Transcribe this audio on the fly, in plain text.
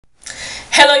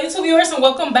Hello YouTube viewers and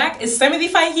welcome back. It's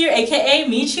 75 here, aka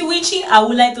Michi Wichi. I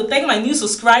would like to thank my new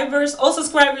subscribers, all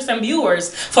subscribers and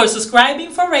viewers for subscribing,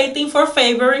 for rating, for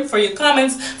favoring, for your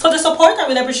comments, for the support. I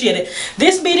really appreciate it.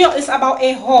 This video is about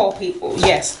a haul, people.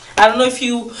 Yes, I don't know if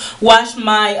you watched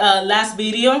my last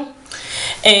video,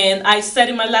 and I said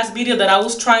in my last video that I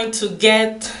was trying to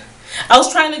get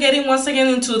in once again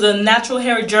into the natural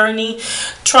hair journey,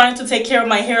 trying to take care of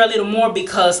my hair a little more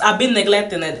because I've been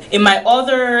neglecting it. In my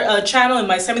other channel, in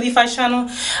my 75 channel,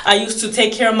 I used to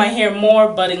take care of my hair more,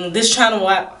 but in this channel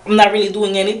I'm not really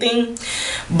doing anything.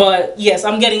 But yes,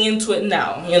 I'm getting into it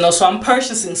now, you know, so I'm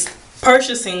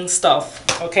purchasing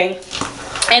stuff, okay?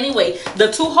 Anyway, the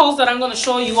two hauls that I'm going to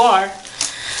show you are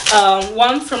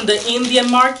one from the Indian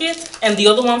market and the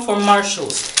other one from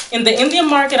Marshalls. In the Indian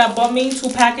market, I bought me 2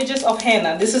 packages of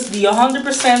henna. This is the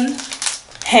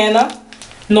 100% henna,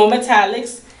 no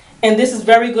metallics, and this is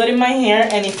very good in my hair.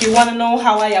 And if you want to know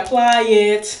how I apply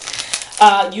it,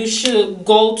 you should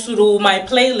go through my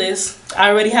playlist. I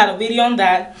already had a video on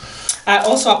that. I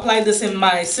also applied this in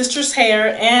my sister's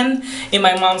hair and in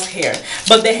my mom's hair.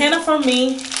 But the henna for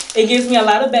me, it gives me a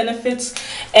lot of benefits,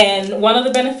 and one of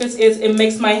the benefits is it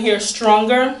makes my hair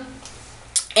stronger,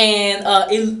 and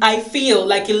I feel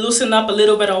like it loosened up a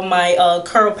little bit of my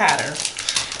curl pattern.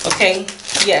 Okay,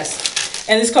 yes,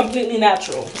 and it's completely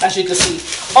natural, as you can see.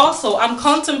 Also, I'm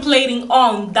contemplating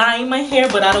on dyeing my hair,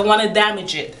 but I don't want to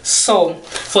damage it. So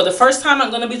for the first time, I'm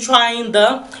going to be trying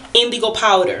the indigo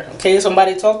powder. Okay,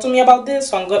 somebody talked to me about this,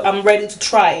 so I'm ready to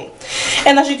try it.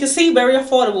 And as you can see, very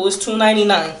affordable. It's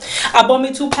 $2.99. I bought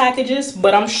me 2 packages,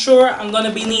 but I'm sure I'm going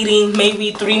to be needing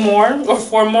maybe 3 more or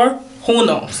 4 more. Who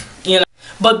knows, you know.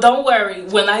 But don't worry,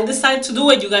 when I decide to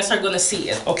do it, you guys are going to see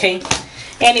it, okay?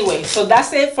 Anyway, so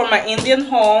that's it for my Indian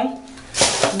haul.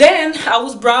 Then I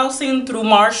was browsing through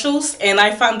Marshalls and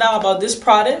I found out about this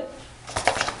product.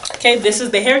 Okay, this is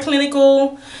the Hair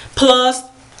Clinical Plus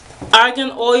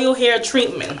Argan Oil Hair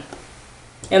Treatment.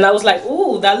 And I was like,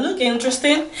 ooh, that look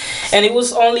interesting. And it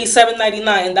was only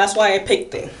 $7.99. That's why I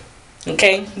picked it.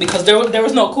 Okay, because there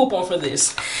was no coupon for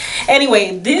this.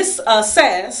 Anyway, this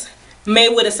says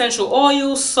made with essential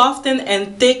oils, soften,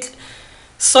 thick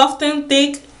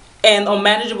and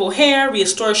unmanageable hair,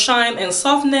 restore shine and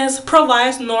softness,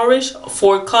 provides nourish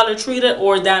for color treated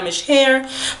or damaged hair,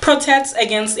 protects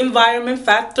against environment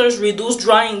factors, reduce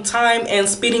drying time and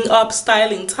speeding up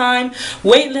styling time,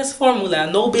 weightless formula,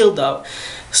 no buildup,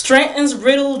 strengthens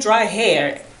brittle dry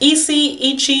hair, easy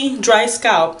itchy dry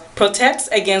scalp, protects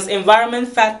against environment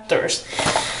factors.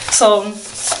 So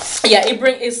yeah,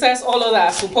 it says all of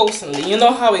that supposedly. You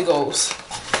know how it goes.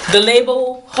 The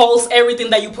label holds everything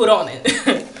that you put on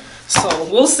it. So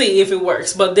we'll see if it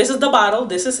works. But this is the bottle.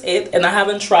 This is it. And I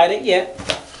haven't tried it yet.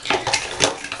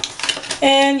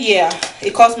 And yeah,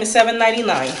 it cost me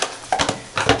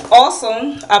 $7.99. Also,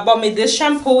 I bought me this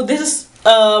shampoo. This is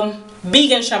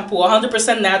vegan shampoo,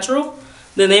 100% natural.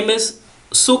 The name is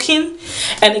Sukin.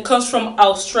 And it comes from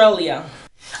Australia.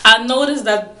 I noticed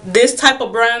that this type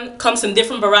of brand comes in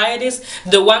different varieties.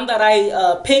 The one that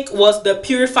I picked was the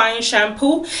purifying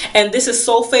shampoo, and this is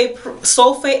sulfate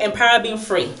and paraben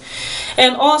free.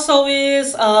 And also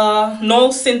is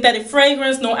no synthetic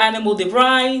fragrance, no animal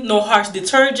debris, no harsh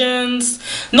detergents,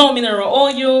 no mineral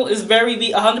oil. It's very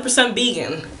 100%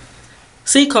 vegan.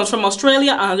 See, it comes from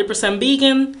Australia, 100%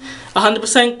 vegan,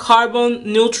 100% carbon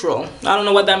neutral. I don't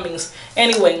know what that means.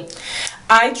 Anyway,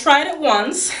 I tried it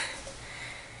once.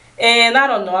 And I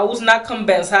don't know, I was not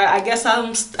convinced. I guess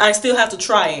I still have to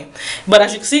try it. But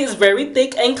as you can see, it's very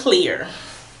thick and clear.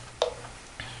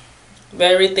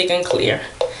 Very thick and clear.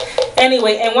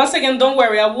 Anyway, and once again, don't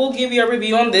worry, I will give you a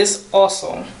review on this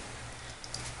also.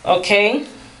 Okay?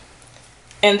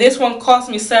 And this one cost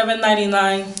me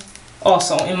 $7.99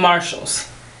 also in Marshalls.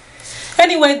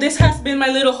 Anyway, this has been my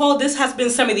little haul. This has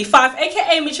been 75,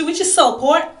 aka Michi, which is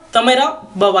support. Thumb it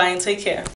up. Bye-bye and take care.